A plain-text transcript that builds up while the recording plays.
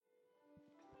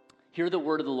Hear the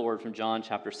word of the Lord from John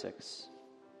chapter 6.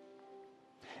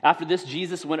 After this,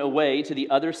 Jesus went away to the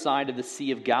other side of the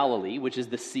Sea of Galilee, which is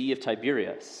the Sea of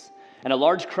Tiberias. And a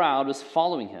large crowd was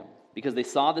following him, because they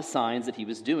saw the signs that he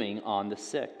was doing on the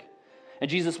sick. And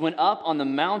Jesus went up on the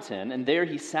mountain, and there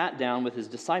he sat down with his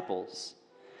disciples.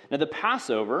 Now the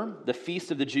Passover, the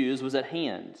feast of the Jews, was at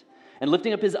hand. And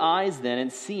lifting up his eyes then,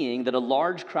 and seeing that a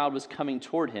large crowd was coming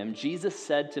toward him, Jesus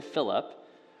said to Philip,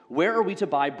 "Where are we to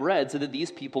buy bread so that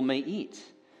these people may eat?"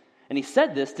 And he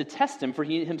said this to test him, for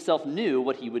he himself knew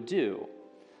what he would do.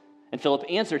 And Philip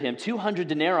answered him, 200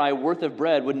 denarii worth of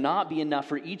bread would not be enough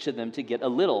for each of them to get a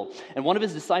little. And one of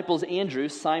his disciples, Andrew,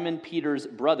 Simon Peter's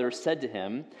brother, said to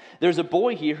him, "There's a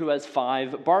boy here who has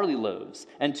 5 barley loaves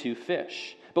and 2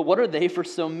 fish. But what are they for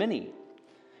so many?"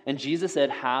 And Jesus said,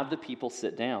 "Have the people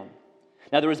sit down."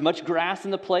 Now there was much grass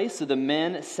in the place, so the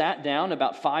men sat down,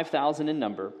 about 5,000 in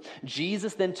number.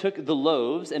 Jesus then took the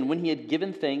loaves, and when he had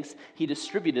given thanks, he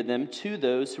distributed them to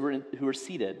those who were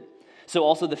seated. So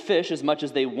also the fish, as much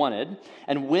as they wanted.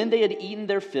 And when they had eaten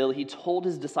their fill, he told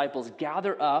his disciples,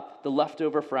 "Gather up the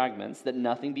leftover fragments, that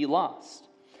nothing be lost."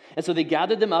 And so they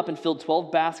gathered them up and filled 12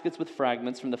 baskets with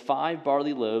fragments from the 5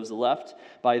 barley loaves left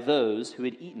by those who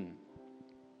had eaten.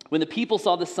 When the people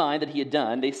saw the sign that he had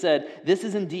done, they said, "This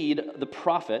is indeed the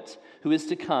prophet who is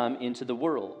to come into the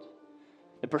world."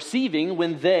 And perceiving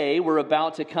when they were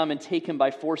about to come and take him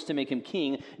by force to make him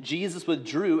king, Jesus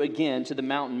withdrew again to the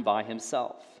mountain by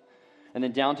himself. And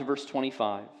then down to verse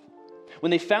 25.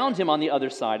 When they found him on the other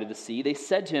side of the sea, they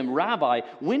said to him, "Rabbi,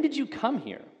 when did you come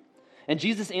here?" And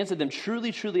Jesus answered them,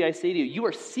 "Truly, truly, I say to you, you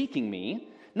are seeking me,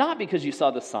 not because you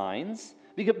saw the signs,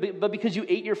 but because you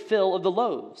ate your fill of the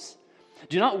loaves.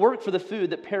 Do not work for the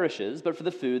food that perishes, but for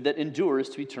the food that endures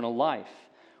to eternal life,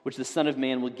 which the Son of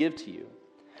Man will give to you.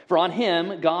 For on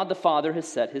him God the Father has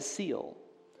set his seal."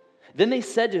 Then they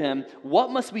said to him,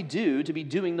 "What must we do to be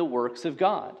doing the works of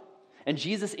God?" And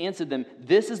Jesus answered them,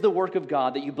 "This is the work of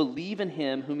God, that you believe in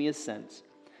him whom he has sent."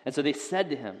 And so they said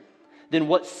to him, Then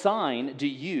what sign do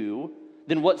you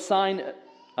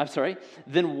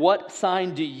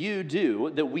do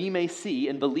that we may see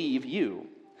and believe you?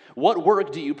 What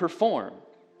work do you perform?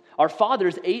 Our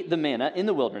fathers ate the manna in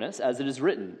the wilderness, as it is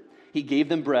written, He gave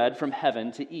them bread from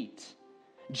heaven to eat."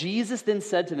 Jesus then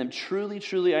said to them, "Truly,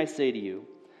 truly, I say to you,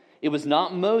 it was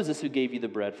not Moses who gave you the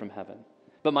bread from heaven,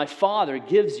 but my Father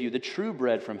gives you the true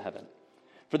bread from heaven.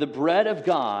 For the bread of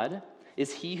God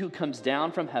is he who comes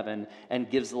down from heaven and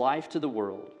gives life to the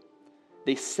world."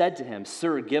 They said to him,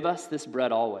 "Sir, give us this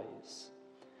bread always."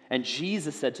 And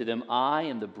Jesus said to them, "I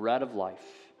am the bread of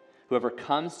life. Whoever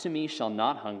comes to me shall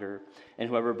not hunger, and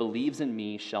whoever believes in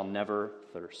me shall never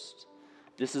thirst."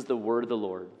 This is the word of the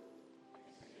Lord.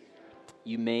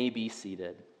 You may be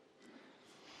seated.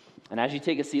 And as you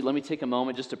take a seat, let me take a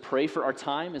moment just to pray for our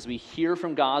time as we hear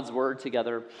from God's word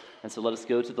together. And so let us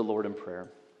go to the Lord in prayer.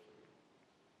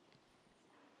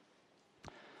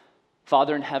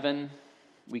 Father in heaven,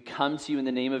 we come to you in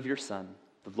the name of your Son,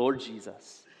 the Lord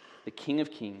Jesus, the King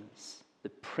of kings, the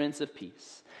Prince of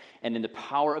peace. And in the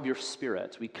power of your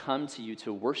Spirit, we come to you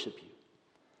to worship you.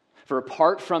 For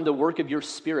apart from the work of your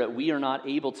Spirit, we are not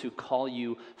able to call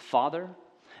you Father.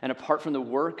 And apart from the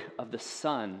work of the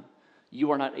Son,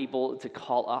 you are not able to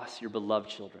call us your beloved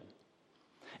children.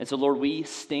 And so, Lord, we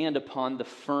stand upon the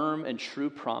firm and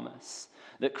true promise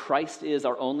that Christ is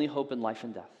our only hope in life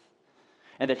and death,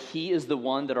 and that he is the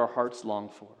one that our hearts long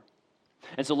for.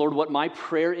 And so, Lord, what my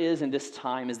prayer is in this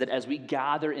time is that as we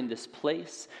gather in this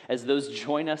place, as those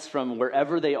join us from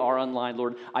wherever they are online,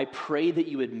 Lord, I pray that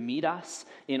you would meet us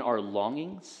in our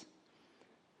longings,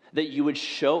 that you would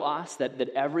show us that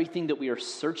everything that we are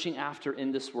searching after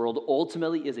in this world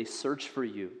ultimately is a search for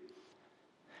you.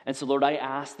 And so, Lord, I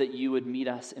ask that you would meet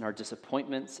us in our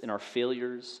disappointments, in our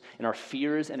failures, in our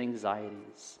fears and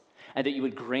anxieties, and that you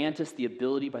would grant us the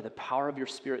ability by the power of your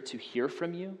Spirit to hear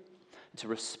from you, to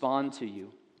respond to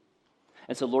you.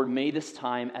 And so, Lord, may this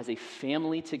time as a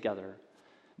family together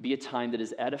be a time that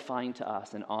is edifying to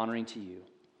us and honoring to you.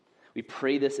 We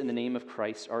pray this in the name of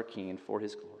Christ our King and for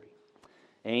his glory.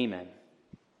 Amen.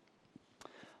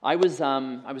 I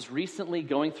was recently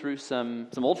going through some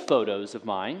old photos of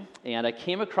mine, and I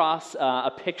came across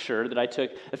a picture that I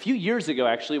took a few years ago,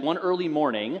 actually, one early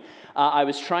morning. I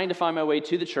was trying to find my way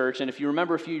to the church, and if you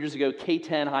remember a few years ago,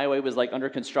 K10 highway was under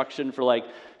construction for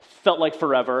felt like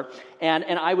forever, and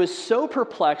I was so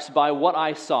perplexed by what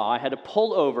I saw. I had to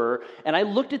pull over, and I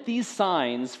looked at these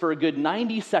signs for a good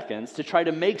 90 seconds to try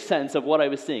to make sense of what I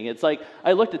was seeing. It's like,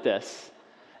 I looked at this,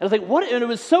 I was like, what? And it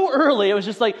was so early. It was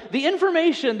just like the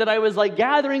information that I was like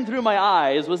gathering through my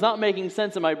eyes was not making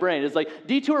sense in my brain. It's like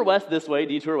detour west this way,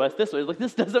 detour west this way. It's like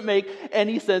this doesn't make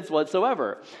any sense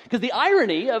whatsoever. Because the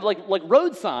irony of like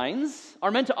road signs are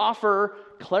meant to offer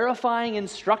clarifying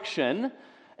instruction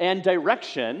and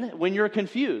direction when you're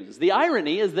confused. The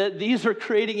irony is that these are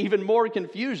creating even more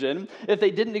confusion if they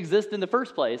didn't exist in the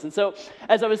first place. And so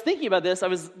as I was thinking about this,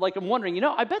 I'm wondering,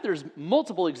 I bet there's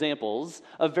multiple examples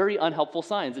of very unhelpful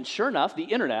signs. And sure enough, the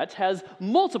internet has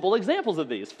multiple examples of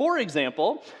these. For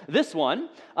example, this one,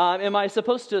 am I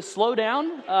supposed to slow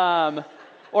down?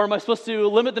 Or am I supposed to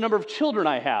limit the number of children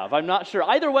I have? I'm not sure.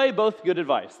 Either way, both good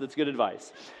advice. That's good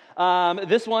advice.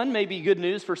 This one may be good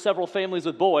news for several families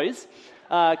with boys.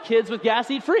 Kids with gas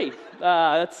eat free.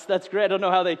 That's great. I don't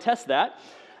know how they test that.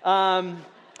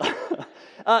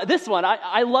 This one,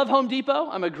 I love Home Depot.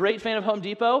 I'm a great fan of Home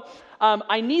Depot.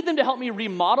 I need them to help me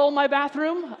remodel my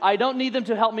bathroom. I don't need them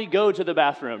to help me go to the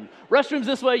bathroom. Restrooms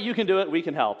this way, you can do it, we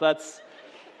can help.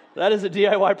 That is a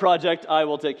DIY project I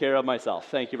will take care of myself.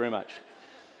 Thank you very much.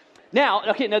 Now,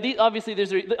 these, obviously,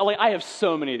 I have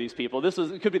so many of these people.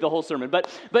 It could be the whole sermon. But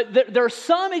there are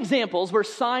some examples where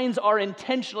signs are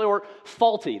intentional or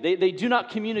faulty. They do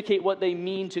not communicate what they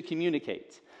mean to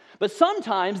communicate. But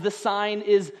sometimes the sign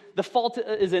the fault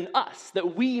is in us,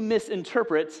 that we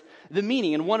misinterpret the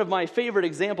meaning. And one of my favorite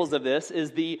examples of this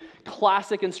is the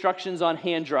classic instructions on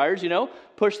hand dryers.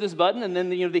 Push this button and then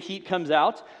the heat comes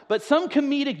out. But some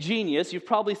comedic genius, you've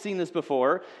probably seen this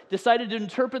before, decided to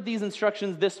interpret these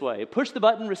instructions this way: push the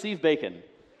button, receive bacon.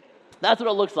 That's what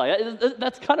it looks like.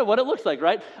 That's kind of what it looks like,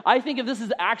 right? I think if this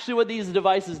is actually what these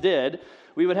devices did,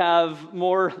 we would have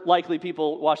more likely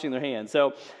people washing their hands.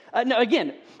 So, no,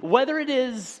 again, whether it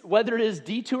is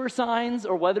detour signs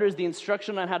or whether it is the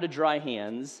instruction on how to dry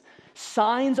hands,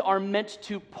 signs are meant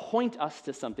to point us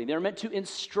to something. They are meant to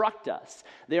instruct us.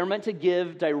 They are meant to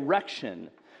give direction.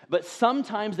 But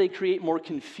sometimes they create more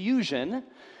confusion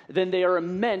than they are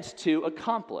meant to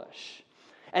accomplish.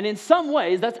 And in some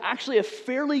ways, that's actually a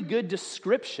fairly good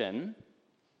description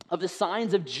of the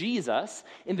signs of Jesus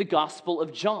in the Gospel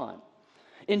of John.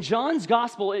 In John's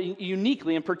Gospel,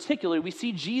 uniquely and particularly, we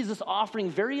see Jesus offering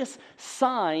various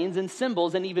signs and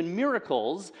symbols and even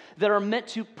miracles that are meant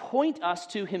to point us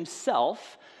to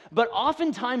himself, but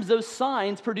oftentimes those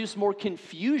signs produce more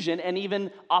confusion and even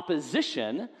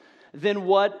opposition than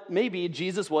what maybe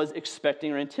Jesus was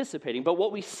expecting or anticipating. But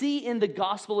what we see in the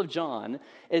Gospel of John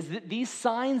is that these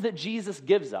signs that Jesus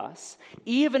gives us,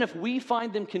 even if we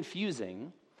find them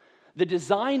confusing, the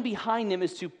design behind them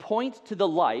is to point to the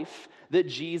life that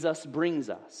Jesus brings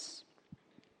us.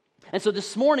 And so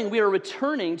this morning we are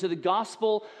returning to the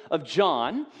Gospel of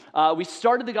John. We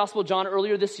started the Gospel of John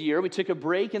earlier this year. We took a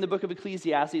break in the book of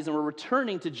Ecclesiastes, and we're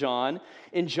returning to John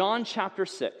in John chapter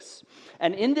 6.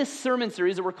 And in this sermon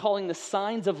series that we're calling The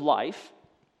Signs of Life,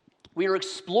 we are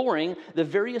exploring the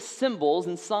various symbols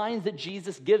and signs that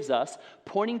Jesus gives us,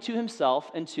 pointing to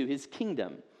himself and to his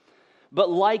kingdom. But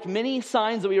like many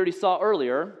signs that we already saw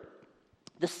earlier,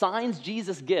 the signs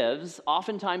Jesus gives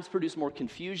oftentimes produce more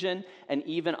confusion and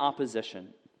even opposition.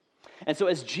 And so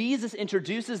as Jesus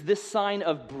introduces this sign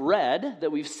of bread that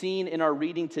we've seen in our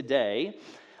reading today,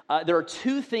 there are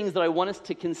two things that I want us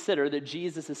to consider that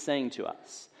Jesus is saying to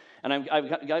us. And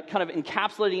I've got kind of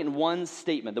encapsulating it in one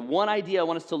statement. The one idea I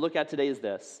want us to look at today is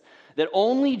this: that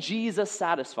only Jesus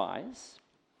satisfies,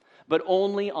 but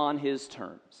only on his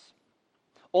terms.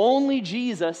 Only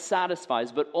Jesus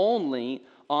satisfies, but only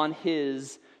on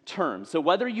his terms. So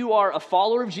whether you are a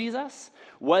follower of Jesus,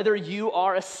 whether you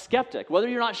are a skeptic, whether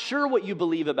you're not sure what you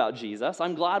believe about Jesus,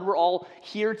 I'm glad we're all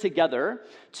here together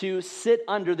to sit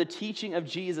under the teaching of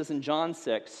Jesus in John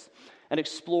 6 and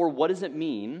explore what does it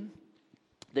mean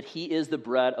that he is the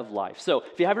bread of life. So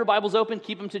if you have your Bibles open,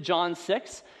 keep them to John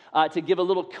 6 to give a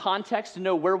little context to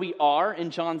know where we are in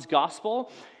John's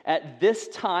gospel. At this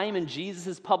time in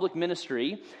Jesus' public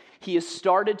ministry, he has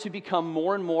started to become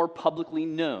more and more publicly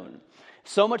known.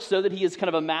 So much so that he has kind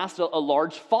of amassed a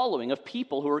large following of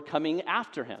people who are coming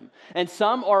after him. And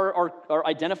some are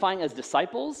identifying as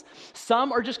disciples.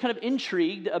 Some are just kind of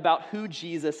intrigued about who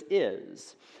Jesus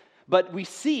is. But we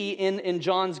see in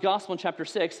John's Gospel in chapter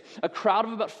 6, a crowd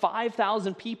of about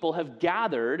 5,000 people have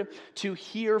gathered to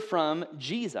hear from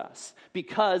Jesus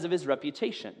because of his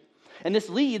reputation. And this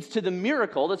leads to the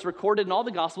miracle that's recorded in all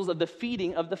the Gospels of the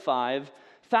feeding of the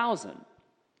 5,000.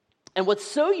 And what's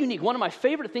so unique, one of my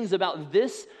favorite things about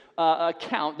this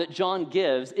account that John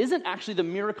gives isn't actually the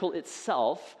miracle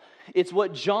itself. It's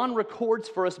what John records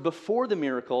for us before the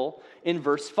miracle in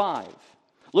verse 5.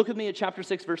 Look with me at chapter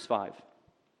 6, verse 5.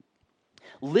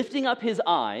 Lifting up his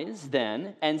eyes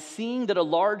then, and seeing that a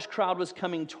large crowd was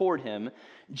coming toward him,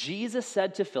 Jesus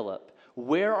said to Philip,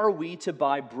 "Where are we to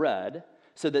buy bread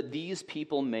so that these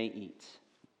people may eat?"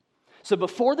 So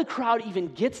before the crowd even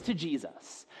gets to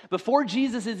Jesus, before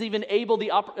Jesus is even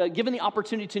given the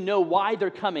opportunity to know why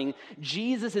they're coming,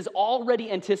 Jesus is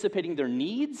already anticipating their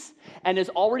needs and is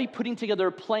already putting together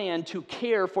a plan to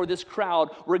care for this crowd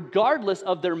regardless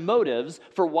of their motives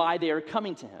for why they are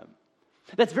coming to him.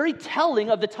 That's very telling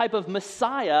of the type of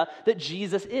Messiah that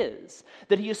Jesus is,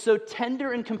 that he is so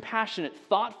tender and compassionate,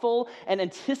 thoughtful, and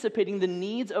anticipating the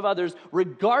needs of others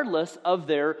regardless of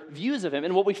their views of him.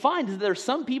 And what we find is that there are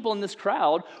some people in this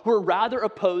crowd who are rather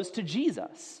opposed to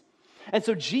Jesus. And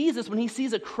so Jesus, when he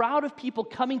sees a crowd of people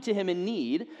coming to him in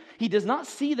need, he does not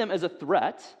see them as a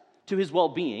threat to his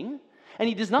well-being, and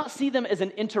he does not see them as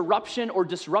an interruption or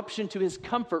disruption to his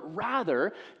comfort.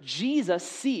 Rather, Jesus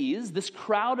sees this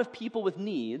crowd of people with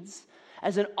needs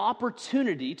as an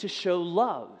opportunity to show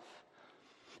love.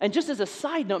 And just as a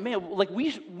side note, man, like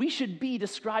we should be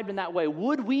described in that way.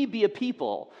 Would we be a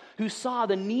people who saw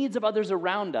the needs of others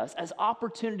around us as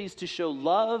opportunities to show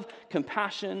love,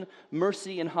 compassion,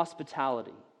 mercy, and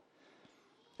hospitality?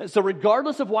 And so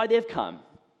regardless of why they've come,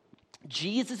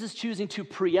 Jesus is choosing to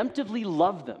preemptively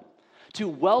love them, to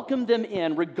welcome them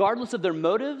in regardless of their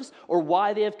motives or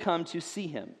why they have come to see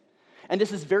him. And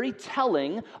this is very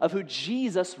telling of who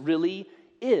Jesus really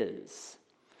is.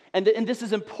 And this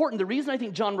is important. The reason I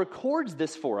think John records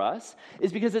this for us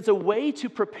is because it's a way to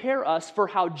prepare us for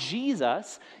how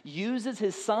Jesus uses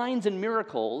his signs and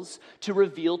miracles to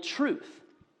reveal truth.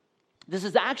 This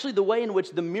is actually the way in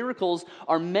which the miracles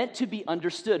are meant to be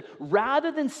understood.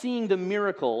 Rather than seeing the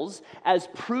miracles as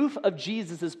proof of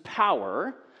Jesus'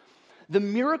 power, the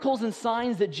miracles and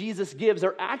signs that Jesus gives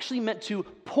are actually meant to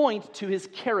point to his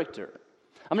character.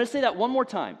 I'm going to say that one more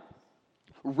time.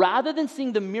 Rather than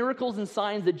seeing the miracles and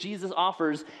signs that Jesus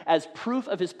offers as proof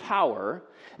of his power,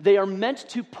 they are meant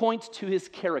to point to his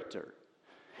character.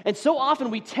 And so often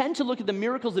we tend to look at the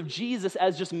miracles of Jesus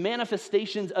as just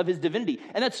manifestations of his divinity.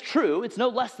 And that's true, it's no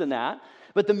less than that.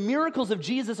 But the miracles of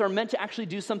Jesus are meant to actually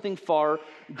do something far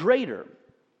greater.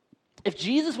 If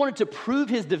Jesus wanted to prove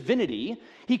his divinity,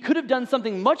 he could have done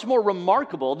something much more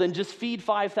remarkable than just feed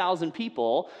 5,000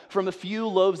 people from a few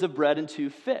loaves of bread and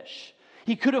 2 fish.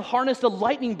 He could have harnessed a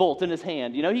lightning bolt in his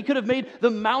hand. He could have made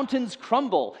the mountains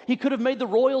crumble. He could have made the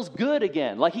royals good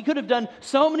again. He could have done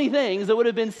so many things that would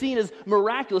have been seen as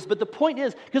miraculous. But the point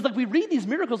is, because we read these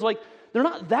miracles, they're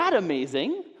not that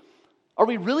amazing. Are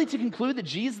we really to conclude that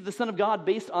Jesus is the Son of God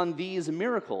based on these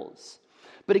miracles?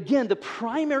 But again, the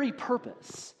primary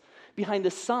purpose behind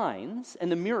the signs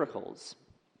and the miracles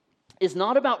is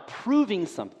not about proving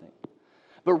something,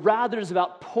 but rather is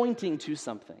about pointing to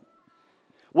something.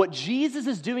 What Jesus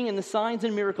is doing in the signs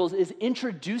and miracles is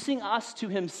introducing us to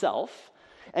himself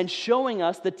and showing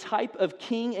us the type of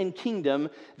king and kingdom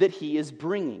that he is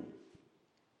bringing.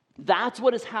 That's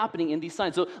what is happening in these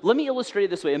signs. So let me illustrate it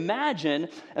this way. Imagine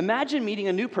meeting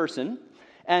a new person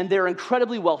and they're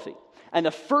incredibly wealthy. And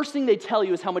the first thing they tell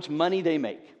you is how much money they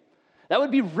make. That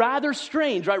would be rather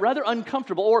strange, right? Rather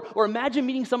uncomfortable. Or imagine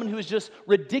meeting someone who is just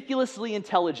ridiculously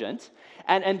intelligent,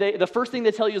 and the first thing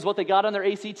they tell you is what they got on their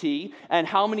ACT and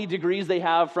how many degrees they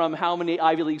have from how many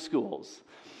Ivy League schools.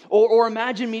 Or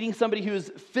imagine meeting somebody who's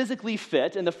physically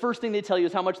fit, and the first thing they tell you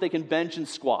is how much they can bench and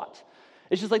squat.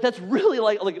 It's just that's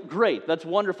really great, that's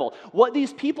wonderful. What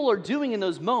these people are doing in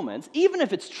those moments, even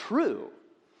if it's true,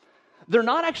 they're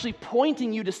not actually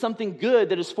pointing you to something good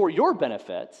that is for your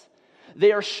benefit.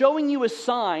 They are showing you a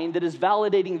sign that is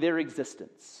validating their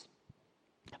existence.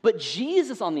 But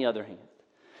Jesus, on the other hand,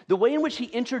 the way in which he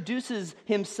introduces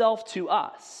himself to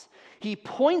us, he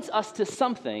points us to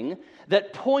something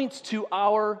that points to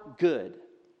our good.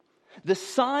 The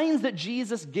signs that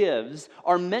Jesus gives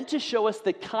are meant to show us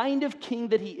the kind of king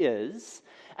that he is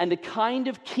and the kind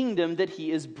of kingdom that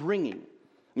he is bringing.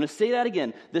 I'm going to say that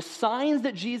again. The signs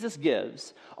that Jesus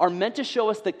gives are meant to show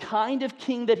us the kind of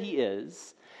king that he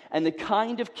is and the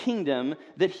kind of kingdom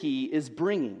that he is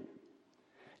bringing.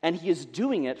 And he is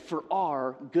doing it for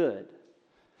our good.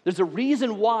 There's a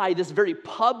reason why this very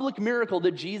public miracle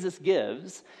that Jesus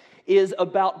gives is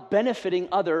about benefiting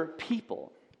other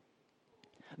people.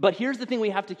 But here's the thing we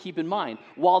have to keep in mind.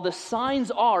 While the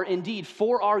signs are indeed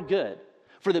for our good,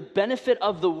 for the benefit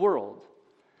of the world,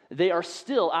 they are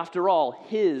still, after all,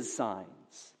 his signs.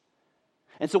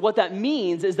 And so what that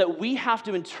means is that we have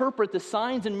to interpret the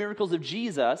signs and miracles of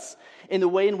Jesus in the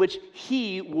way in which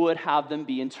he would have them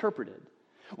be interpreted.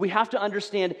 We have to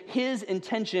understand his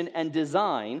intention and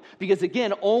design because,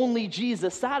 again, only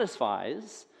Jesus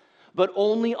satisfies, but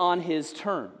only on his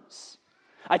terms.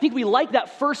 I think we like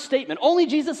that first statement. Only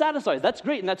Jesus satisfies. That's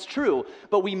great and that's true.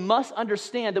 But we must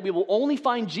understand that we will only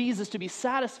find Jesus to be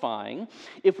satisfying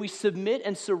if we submit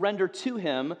and surrender to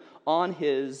him on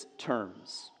his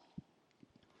terms.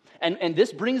 And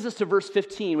this brings us to verse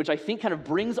 15, which I think kind of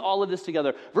brings all of this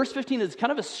together. Verse 15 is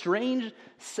kind of a strange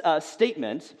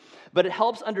statement, but it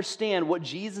helps understand what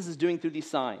Jesus is doing through these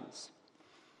signs.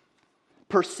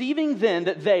 Perceiving then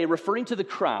that they, referring to the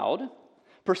crowd,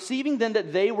 perceiving then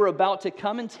that they were about to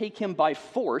come and take him by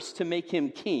force to make him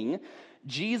king,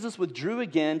 Jesus withdrew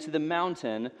again to the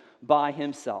mountain by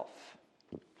himself.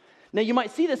 Now you might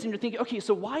see this and you're thinking, okay,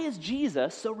 so why is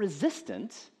Jesus so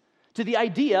resistant to the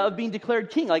idea of being declared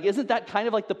king? Like, isn't that kind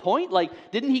of like the point? Like,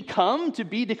 didn't he come to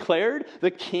be declared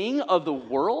the king of the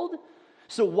world?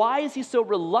 So why is he so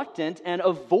reluctant and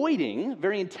avoiding,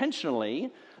 very intentionally,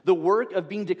 the work of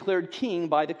being declared king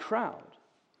by the crowd?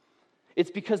 It's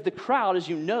because the crowd, as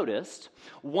you noticed,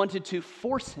 wanted to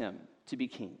force him to be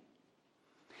king.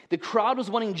 The crowd was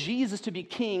wanting Jesus to be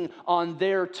king on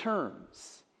their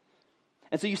terms.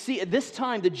 And so you see, at this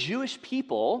time, the Jewish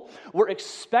people were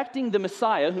expecting the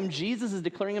Messiah, whom Jesus is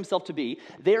declaring himself to be.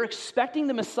 They're expecting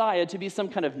the Messiah to be some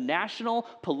kind of national,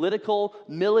 political,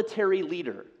 military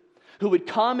leader who would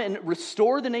come and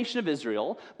restore the nation of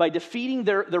Israel by defeating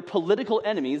their political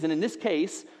enemies, and in this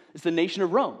case, it's the nation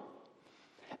of Rome.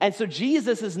 And so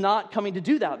Jesus is not coming to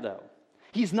do that, though.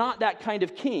 He's not that kind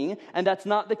of king, and that's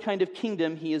not the kind of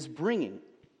kingdom he is bringing.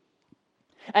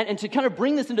 And to kind of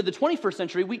bring this into the 21st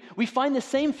century, we find the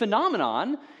same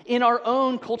phenomenon in our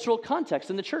own cultural context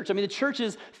in the church. I mean, the church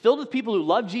is filled with people who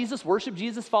love Jesus, worship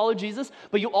Jesus, follow Jesus,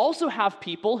 but you also have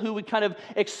people who would kind of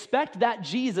expect that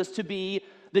Jesus to be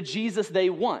the Jesus they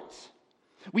want.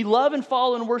 We love and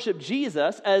follow and worship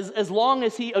Jesus as long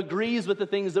as he agrees with the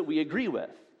things that we agree with.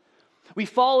 We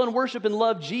follow and worship and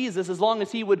love Jesus as long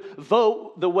as he would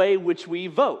vote the way which we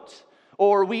vote.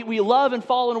 Or we love and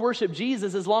follow and worship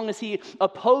Jesus as long as he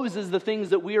opposes the things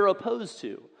that we are opposed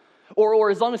to. Or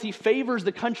as long as he favors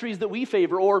the countries that we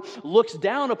favor, or looks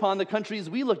down upon the countries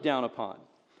we look down upon.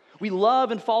 We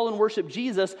love and follow and worship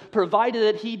Jesus, provided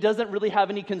that he doesn't really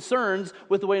have any concerns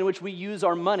with the way in which we use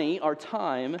our money, our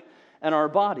time, and our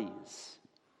bodies.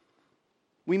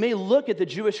 We may look at the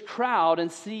Jewish crowd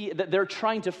and see that they're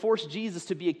trying to force Jesus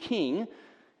to be a king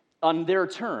on their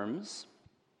terms,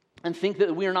 and think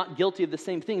that we are not guilty of the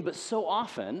same thing, but so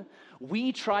often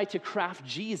we try to craft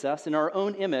Jesus in our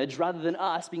own image rather than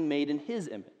us being made in his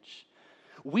image.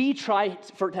 We try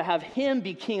to have him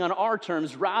be king on our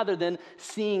terms rather than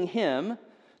seeing him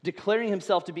declaring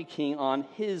himself to be king on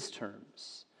his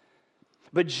terms.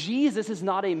 But Jesus is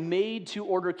not a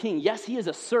made-to-order king. Yes, he is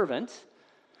a servant,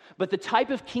 but the type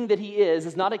of king that he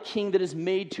is not a king that is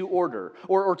made to order.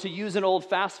 Or to use an old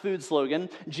fast food slogan,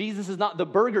 Jesus is not the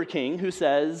Burger King who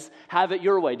says, have it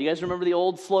your way. Do you guys remember the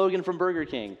old slogan from Burger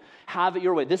King? Have it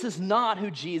your way. This is not who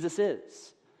Jesus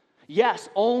is. Yes,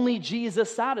 only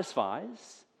Jesus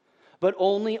satisfies, but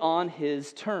only on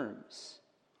his terms.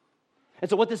 And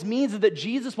so what this means is that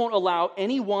Jesus won't allow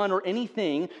anyone or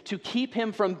anything to keep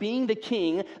him from being the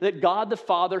king that God the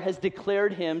Father has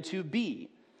declared him to be.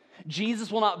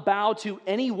 Jesus will not bow to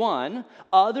anyone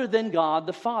other than God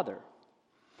the Father.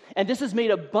 And this is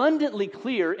made abundantly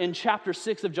clear in chapter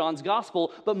 6 of John's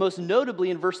Gospel, but most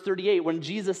notably in verse 38, when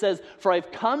Jesus says, "For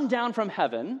I've come down from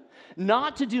heaven,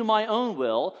 not to do my own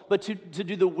will, but to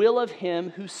do the will of him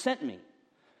who sent me."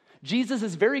 Jesus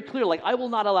is very clear, like, I will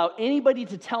not allow anybody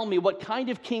to tell me what kind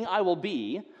of king I will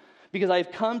be, because I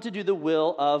have come to do the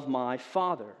will of my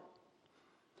Father.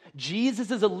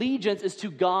 Jesus' allegiance is to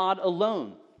God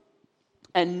alone.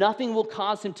 And nothing will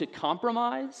cause him to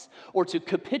compromise or to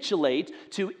capitulate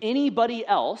to anybody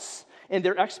else in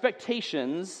their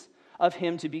expectations of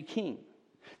him to be king.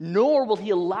 Nor will he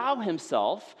allow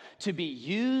himself to be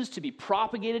used, to be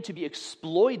propagated, to be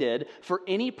exploited for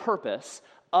any purpose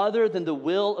other than the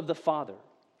will of the Father.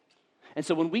 And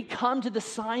so when we come to the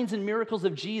signs and miracles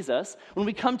of Jesus, when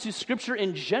we come to Scripture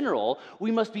in general,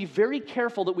 we must be very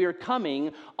careful that we are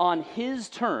coming on his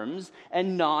terms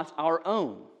and not our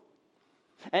own.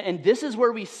 And this is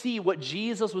where we see what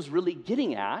Jesus was really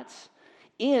getting at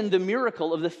in the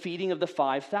miracle of the feeding of the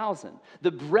 5,000. The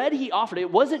bread he offered,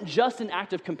 it wasn't just an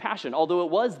act of compassion, although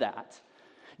it was that.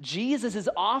 Jesus is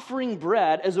offering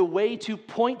bread as a way to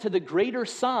point to the greater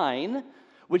sign,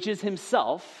 which is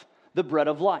himself, the bread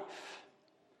of life.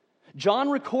 John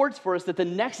records for us that the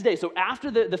next day, so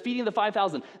after the feeding of the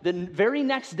 5,000, the very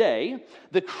next day,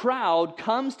 the crowd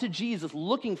comes to Jesus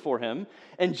looking for him,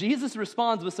 and Jesus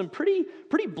responds with some pretty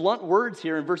blunt words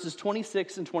here in verses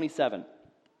 26 and 27.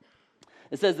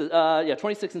 It says,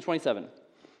 26 and 27.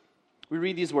 We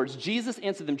read these words, Jesus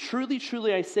answered them, "Truly,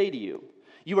 truly, I say to you,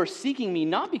 you are seeking me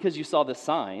not because you saw the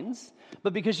signs,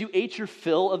 but because you ate your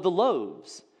fill of the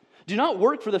loaves. Do not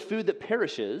work for the food that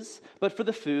perishes, but for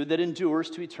the food that endures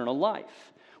to eternal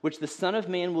life, which the Son of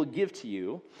Man will give to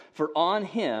you, for on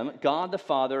him God the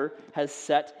Father has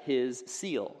set his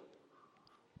seal."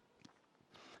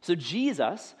 So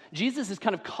Jesus is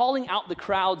kind of calling out the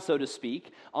crowd, so to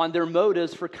speak, on their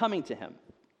motives for coming to him.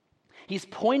 He's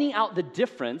pointing out the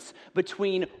difference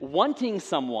between wanting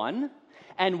someone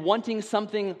and wanting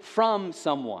something from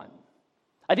someone.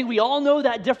 I think we all know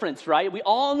that difference, right? We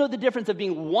all know the difference of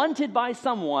being wanted by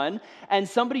someone and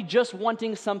somebody just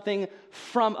wanting something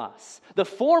from us. The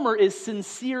former is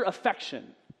sincere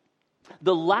affection.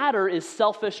 The latter is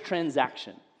selfish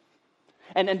transaction.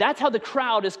 And that's how the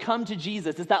crowd has come to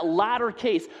Jesus. It's that latter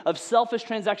case of selfish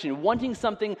transaction, wanting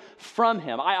something from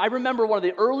him. I remember one of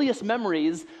the earliest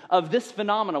memories of this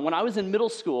phenomenon when I was in middle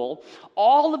school.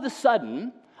 All of a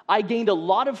sudden, I gained a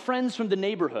lot of friends from the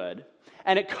neighborhood,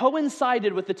 and it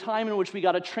coincided with the time in which we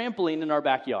got a trampoline in our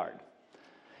backyard.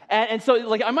 And so,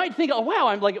 like, I might think, oh, wow,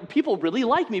 I'm like, people really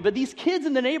like me. But these kids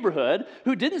in the neighborhood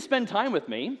who didn't spend time with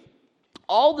me,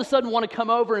 all of a sudden want to come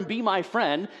over and be my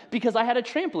friend because I had a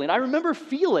trampoline. I remember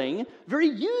feeling very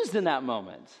used in that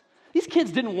moment. These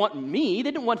kids didn't want me.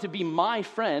 They didn't want to be my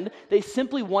friend. They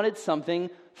simply wanted something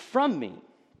from me.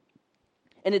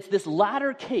 And it's this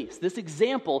latter case, this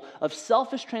example of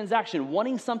selfish transaction,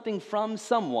 wanting something from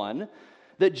someone,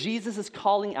 that Jesus is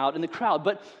calling out in the crowd.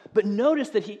 But notice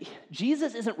that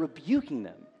Jesus isn't rebuking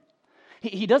them.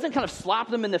 He doesn't kind of slap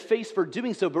them in the face for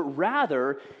doing so, but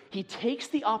rather, he takes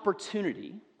the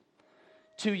opportunity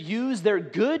to use their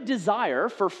good desire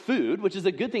for food, which is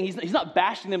a good thing. He's not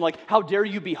bashing them like, how dare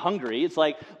you be hungry? It's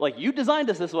like you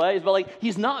designed us this way, but like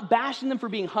he's not bashing them for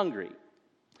being hungry.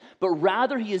 But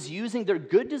rather, he is using their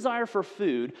good desire for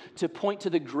food to point to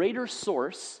the greater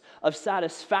source of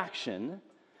satisfaction,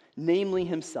 namely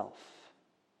himself.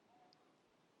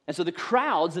 And so the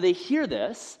crowds, they hear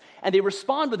this, and they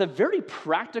respond with a very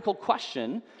practical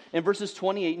question in verses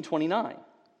 28 and 29.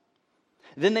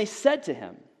 Then they said to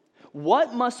him,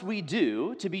 "What must we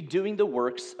do to be doing the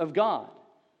works of God?"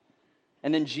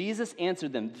 And then Jesus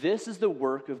answered them, "This is the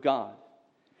work of God,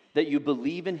 that you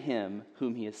believe in him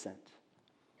whom he has sent."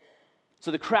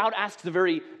 So the crowd asks a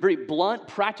very, very blunt,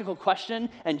 practical question,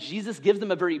 and Jesus gives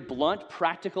them a very blunt,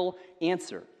 practical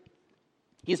answer.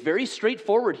 He's very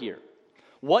straightforward here.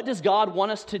 What does God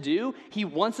want us to do? He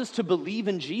wants us to believe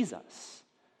in Jesus.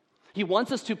 He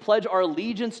wants us to pledge our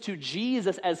allegiance to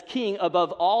Jesus as king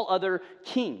above all other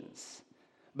kings,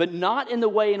 but not in the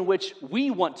way in which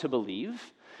we want to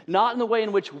believe, not in the way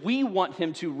in which we want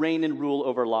him to reign and rule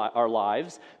over our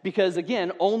lives, because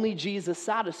again, only Jesus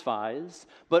satisfies,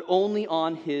 but only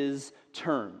on his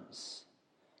terms.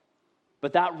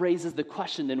 But that raises the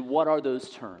question, then what are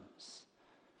those terms?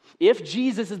 If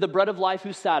Jesus is the bread of life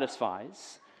who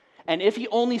satisfies, and if he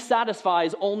only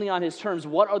satisfies only on his terms,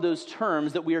 what are those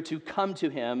terms that we are to come to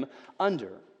him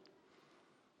under?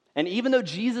 And even though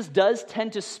Jesus does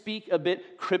tend to speak a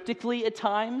bit cryptically at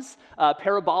times,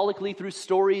 parabolically through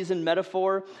stories and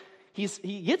metaphor, he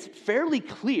gets fairly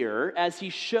clear as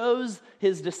he shows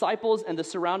his disciples and the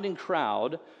surrounding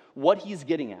crowd what he's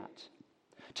getting at.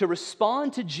 To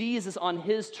respond to Jesus on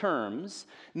his terms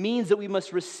means that we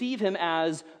must receive him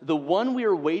as the one we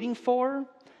are waiting for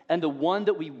and the one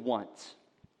that we want.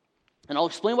 And I'll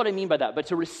explain what I mean by that. But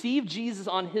to receive Jesus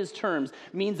on his terms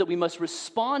means that we must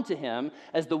respond to him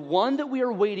as the one that we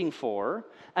are waiting for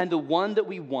and the one that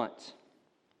we want.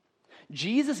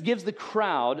 Jesus gives the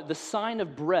crowd the sign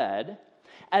of bread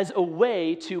as a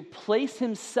way to place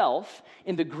himself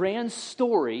in the grand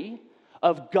story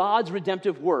of God's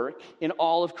redemptive work in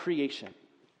all of creation.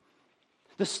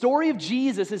 The story of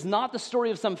Jesus is not the story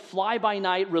of some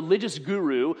fly-by-night religious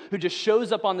guru who just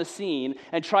shows up on the scene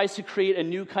and tries to create a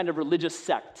new kind of religious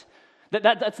sect.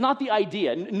 That's not the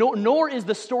idea. Nor is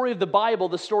the story of the Bible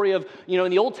the story of,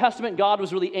 in the Old Testament, God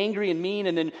was really angry and mean,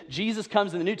 and then Jesus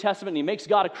comes in the New Testament and he makes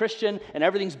God a Christian and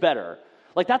everything's better.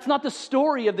 Like, that's not the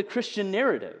story of the Christian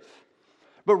narrative.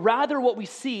 But rather what we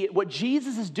see, what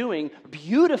Jesus is doing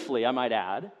beautifully, I might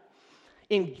add,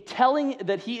 in telling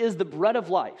that he is the bread of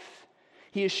life,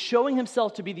 he is showing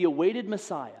himself to be the awaited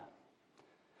Messiah,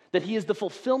 that he is the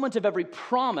fulfillment of every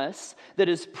promise that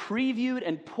is previewed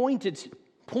and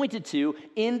pointed to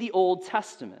in the Old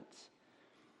Testament.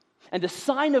 And the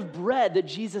sign of bread that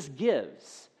Jesus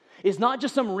gives is not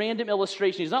just some random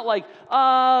illustration. He's not like,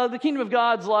 the kingdom of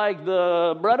God's like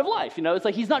the bread of life. It's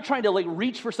like he's not trying to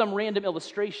reach for some random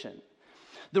illustration.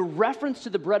 The reference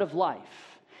to the bread of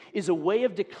life is a way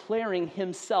of declaring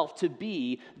himself to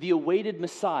be the awaited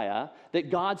Messiah that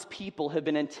God's people have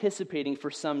been anticipating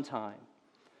for some time.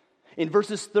 In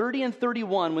verses 30 and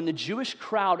 31, when the Jewish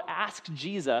crowd asked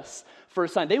Jesus for a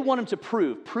sign, they want him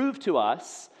to prove to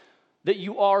us that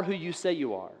you are who you say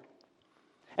you are.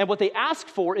 And what they ask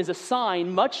for is a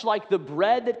sign much like the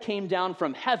bread that came down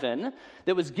from heaven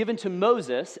that was given to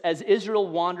Moses as Israel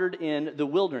wandered in the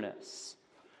wilderness.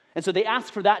 And so they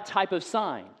ask for that type of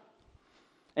sign.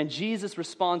 And Jesus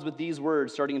responds with these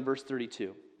words, starting in verse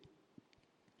 32.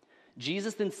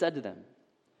 Jesus then said to them,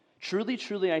 "Truly,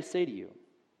 truly, I say to you,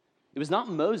 it was not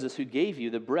Moses who gave you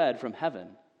the bread from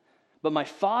heaven, but my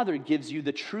Father gives you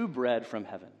the true bread from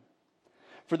heaven.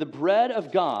 For the bread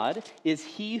of God is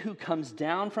he who comes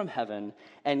down from heaven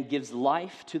and gives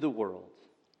life to the world."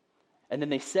 And then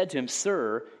they said to him,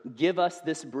 "Sir, give us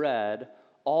this bread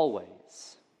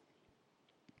always."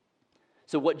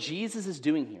 So what Jesus is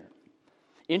doing here,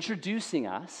 introducing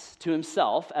us to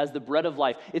himself as the bread of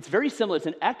life, it's very similar. It's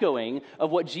an echoing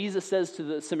of what Jesus says to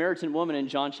the Samaritan woman in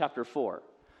John chapter 4.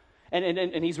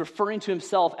 And he's referring to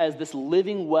himself as this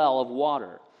living well of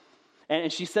water.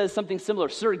 And she says something similar,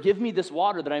 "Sir, give me this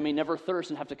water that I may never thirst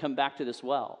and have to come back to this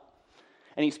well."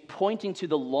 And he's pointing to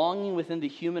the longing within the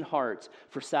human heart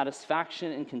for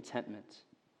satisfaction and contentment.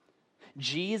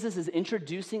 Jesus is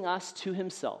introducing us to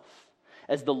himself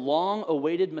as the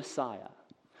long-awaited Messiah,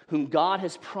 whom God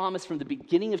has promised from the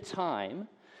beginning of time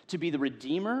to be the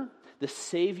Redeemer, the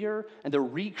Savior, and the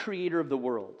Recreator of the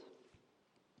world.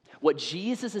 What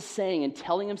Jesus is saying and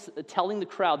telling the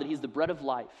crowd that he's the bread of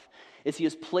life is he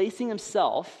is placing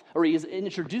himself, or he is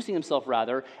introducing himself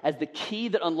rather, as the key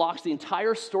that unlocks the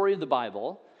entire story of the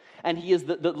Bible, and he is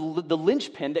the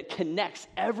linchpin that connects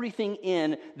everything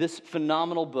in this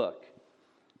phenomenal book.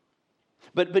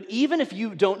 But even if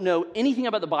you don't know anything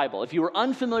about the Bible, if you are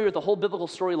unfamiliar with the whole biblical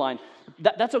storyline,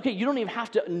 that's okay. You don't even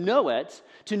have to know it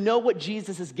to know what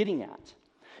Jesus is getting at.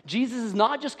 Jesus is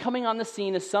not just coming on the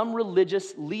scene as some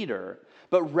religious leader,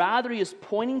 but rather he is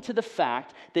pointing to the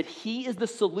fact that he is the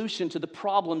solution to the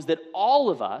problems that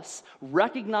all of us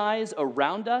recognize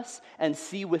around us and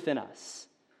see within us.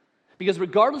 Because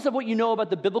regardless of what you know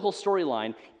about the biblical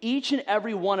storyline, each and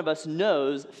every one of us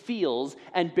knows, feels,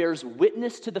 and bears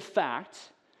witness to the fact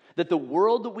that the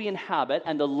world that we inhabit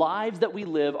and the lives that we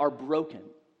live are broken.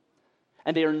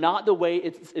 And they are not the way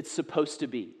it's supposed to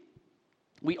be.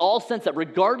 We all sense that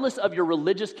regardless of your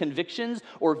religious convictions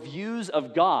or views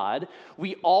of God,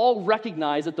 we all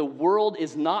recognize that the world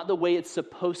is not the way it's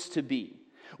supposed to be.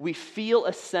 We feel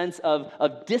a sense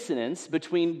of dissonance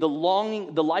between the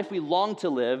life we long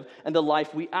to live and the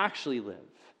life we actually live.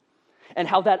 And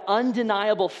how that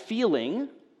undeniable feeling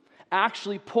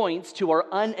actually points to our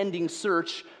unending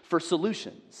search for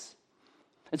solutions.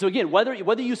 And so again, whether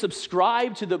you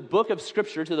subscribe to the book of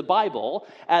Scripture, to the Bible,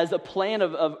 as a plan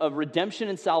of redemption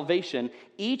and salvation,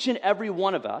 each and every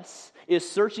one of us is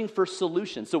searching for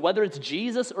solutions. So whether it's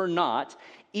Jesus or not,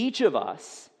 each of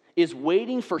us is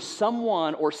waiting for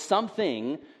someone or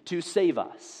something to save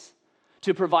us,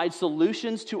 to provide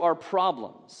solutions to our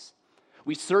problems.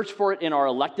 We search for it in our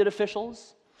elected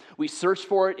officials. We search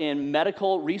for it in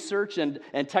medical research and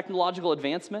technological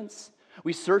advancements.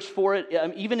 We search for it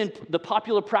even in the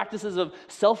popular practices of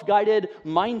self-guided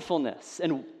mindfulness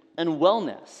and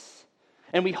wellness.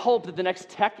 And we hope that the next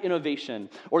tech innovation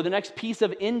or the next piece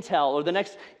of intel or the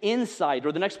next insight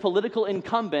or the next political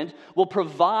incumbent will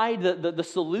provide the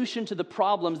solution to the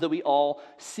problems that we all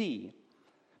see.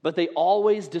 But they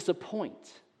always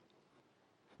disappoint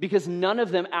because none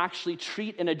of them actually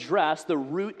treat and address the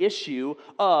root issue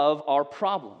of our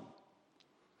problem.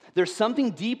 There's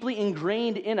something deeply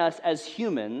ingrained in us as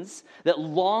humans that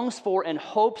longs for and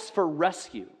hopes for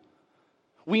rescue.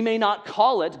 We may not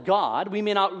call it God, we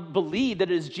may not believe that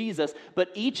it is Jesus,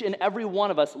 but each and every one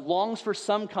of us longs for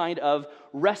some kind of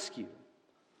rescue.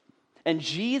 And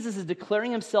Jesus is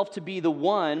declaring himself to be the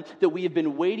one that we have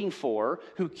been waiting for,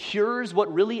 who cures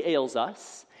what really ails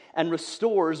us and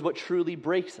restores what truly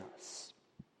breaks us.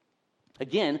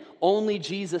 Again, only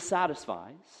Jesus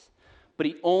satisfies, but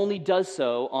he only does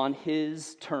so on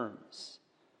his terms.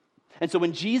 And so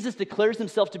when Jesus declares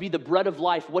himself to be the bread of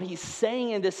life, what he's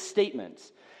saying in this statement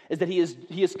is that he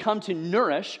has come to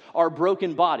nourish our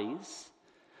broken bodies,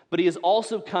 but he has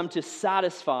also come to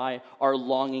satisfy our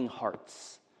longing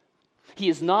hearts. He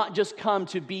has not just come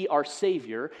to be our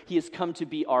Savior, he has come to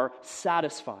be our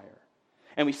satisfier.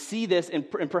 And we see this in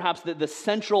perhaps the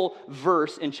central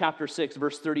verse in chapter 6,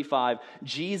 verse 35.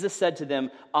 Jesus said to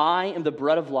them, "I am the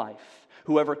bread of life.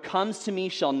 Whoever comes to me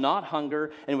shall not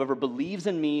hunger, and whoever believes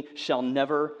in me shall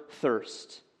never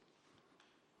thirst."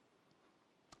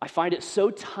 I find it so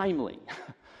timely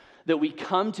that we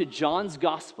come to John's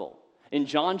gospel in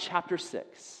John chapter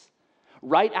 6,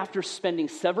 right after spending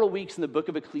several weeks in the book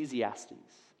of Ecclesiastes,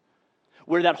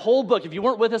 where that whole book, if you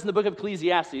weren't with us in the book of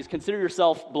Ecclesiastes, consider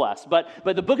yourself blessed. But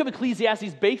the book of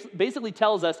Ecclesiastes basically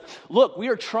tells us, look, we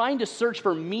are trying to search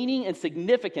for meaning and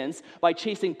significance by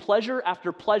chasing pleasure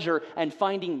after pleasure and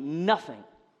finding nothing.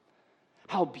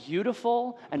 How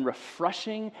beautiful and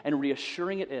refreshing and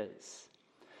reassuring it is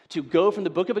to go from the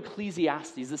book of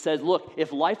Ecclesiastes that says, look,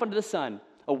 if life under the sun,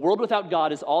 a world without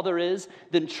God is all there is,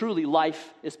 then truly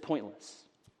life is pointless.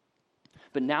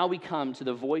 But now we come to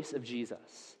the voice of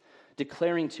Jesus,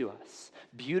 declaring to us,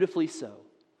 beautifully so,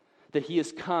 that he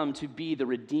has come to be the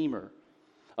Redeemer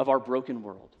of our broken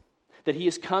world. That he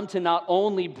has come to not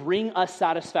only bring us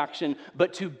satisfaction,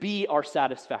 but to be our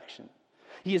satisfaction.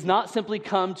 He has not simply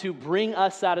come to bring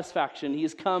us satisfaction, he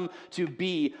has come to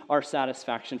be our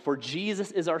satisfaction. For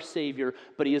Jesus is our Savior,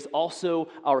 but he is also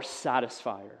our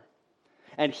satisfier.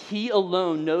 And he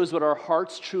alone knows what our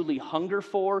hearts truly hunger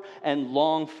for and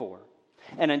long for.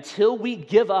 And until we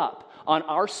give up on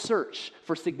our search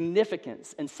for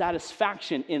significance and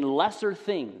satisfaction in lesser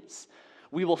things,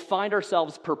 we will find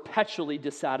ourselves perpetually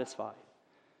dissatisfied.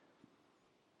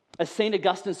 As St.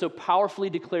 Augustine so powerfully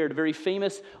declared, a very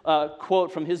famous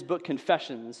quote from his book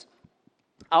Confessions,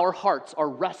 our hearts are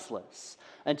restless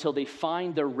until they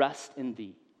find their rest in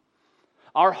thee.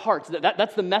 Our hearts,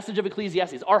 that's the message of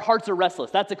Ecclesiastes. Our hearts are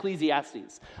restless. That's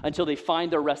Ecclesiastes. Until they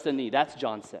find their rest in thee. That's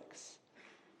John 6.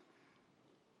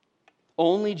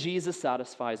 Only Jesus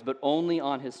satisfies, but only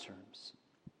on his terms.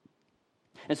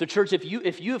 And so, church, if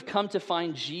you have come to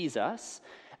find Jesus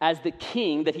as the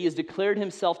king that he has declared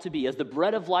himself to be, as the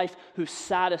bread of life who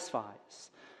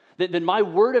satisfies, then my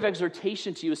word of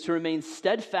exhortation to you is to remain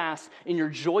steadfast in your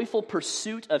joyful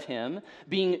pursuit of him,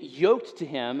 being yoked to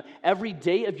him every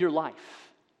day of your life.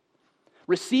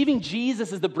 Receiving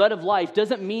Jesus as the bread of life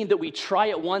doesn't mean that we try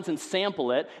it once and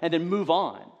sample it and then move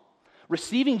on.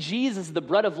 Receiving Jesus as the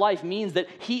bread of life means that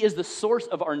he is the source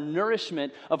of our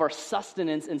nourishment, of our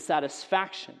sustenance and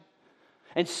satisfaction.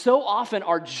 And so often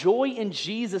our joy in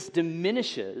Jesus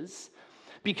diminishes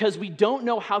because we don't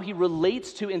know how he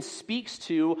relates to and speaks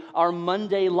to our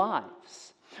Monday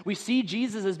lives. We see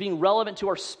Jesus as being relevant to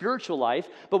our spiritual life,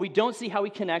 but we don't see how he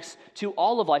connects to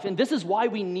all of life. And this is why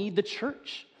we need the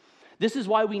church. This is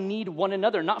why we need one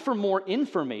another, not for more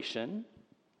information,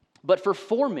 but for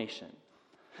formation.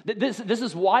 This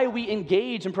is why we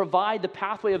engage and provide the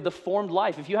pathway of the formed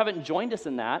life. If you haven't joined us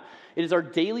in that, it is our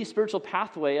daily spiritual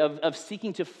pathway of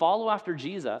seeking to follow after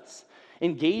Jesus,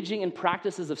 engaging in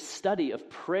practices of study, of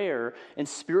prayer, and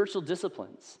spiritual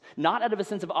disciplines, not out of a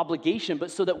sense of obligation, but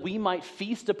so that we might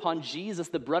feast upon Jesus,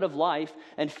 the bread of life,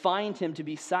 and find him to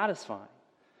be satisfying.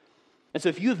 And so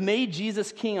if you have made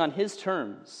Jesus king on his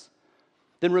terms,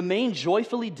 then remain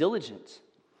joyfully diligent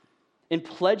in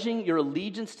pledging your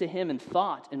allegiance to him in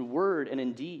thought and word and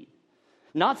in deed.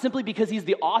 Not simply because he's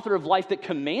the author of life that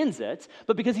commands it,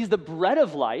 but because he's the bread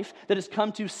of life that has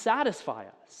come to satisfy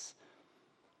us.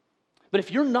 But if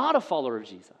you're not a follower of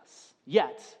Jesus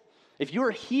yet, if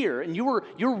you're here and you're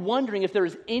wondering if there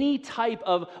is any type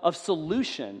of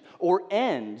solution or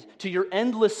end to your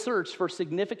endless search for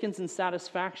significance and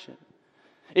satisfaction,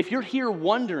 if you're here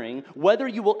wondering whether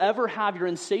you will ever have your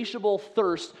insatiable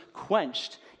thirst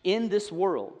quenched in this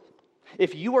world,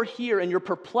 if you are here and you're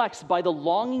perplexed by the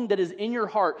longing that is in your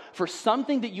heart for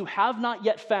something that you have not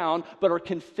yet found but are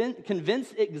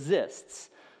convinced exists,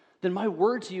 then my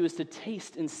word to you is to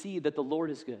taste and see that the Lord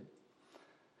is good.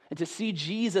 And to see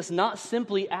Jesus not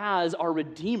simply as our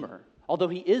Redeemer, although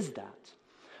he is that,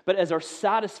 but as our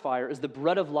satisfier, as the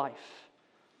bread of life.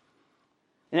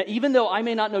 And even though I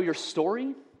may not know your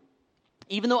story,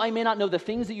 even though I may not know the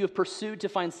things that you have pursued to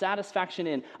find satisfaction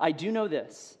in, I do know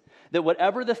this, that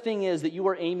whatever the thing is that you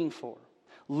are aiming for,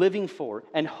 living for,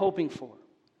 and hoping for,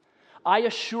 I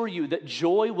assure you that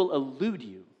joy will elude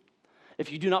you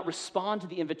if you do not respond to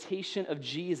the invitation of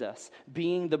Jesus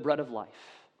being the bread of life.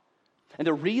 And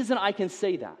the reason I can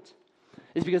say that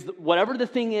is because whatever the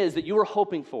thing is that you are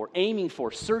hoping for, aiming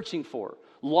for, searching for,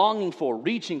 longing for,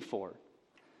 reaching for,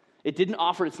 it didn't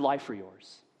offer its life for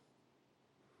yours.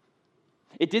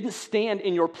 It didn't stand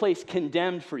in your place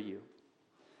condemned for you.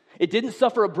 It didn't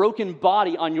suffer a broken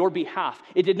body on your behalf.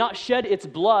 It did not shed its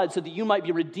blood so that you might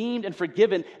be redeemed and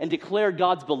forgiven and declared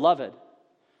God's beloved.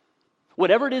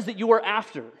 Whatever it is that you are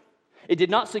after, it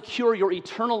did not secure your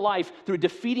eternal life through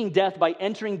defeating death by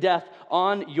entering death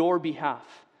on your behalf.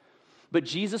 But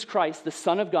Jesus Christ, the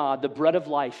Son of God, the bread of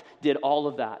life, did all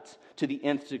of that to the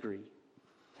nth degree.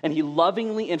 And he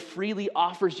lovingly and freely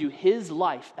offers you his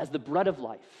life as the bread of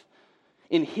life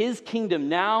in his kingdom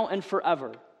now and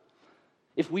forever,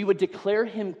 if we would declare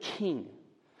him king,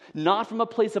 not from a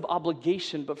place of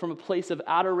obligation, but from a place of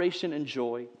adoration and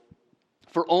joy.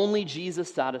 For only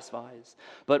Jesus satisfies,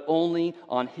 but only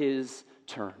on his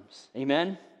terms.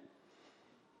 Amen?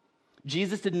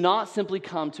 Jesus did not simply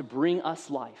come to bring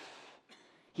us life.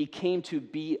 He came to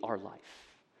be our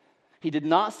life. He did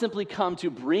not simply come to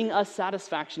bring us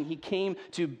satisfaction. He came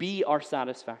to be our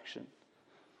satisfaction.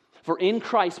 For in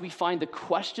Christ, we find the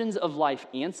questions of life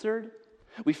answered.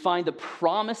 We find the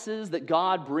promises that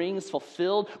God brings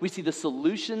fulfilled. We see the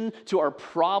solution to our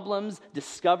problems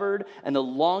discovered and the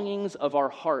longings of our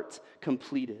heart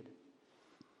completed.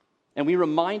 And we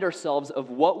remind ourselves of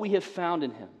what we have found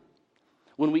in him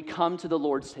when we come to the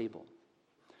Lord's table,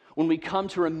 when we come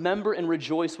to remember and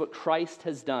rejoice what Christ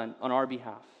has done on our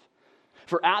behalf.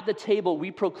 For at the table,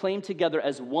 we proclaim together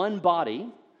as one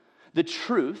body the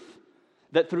truth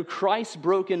that through Christ's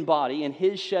broken body and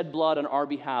his shed blood on our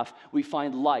behalf, we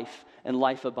find life and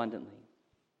life abundantly.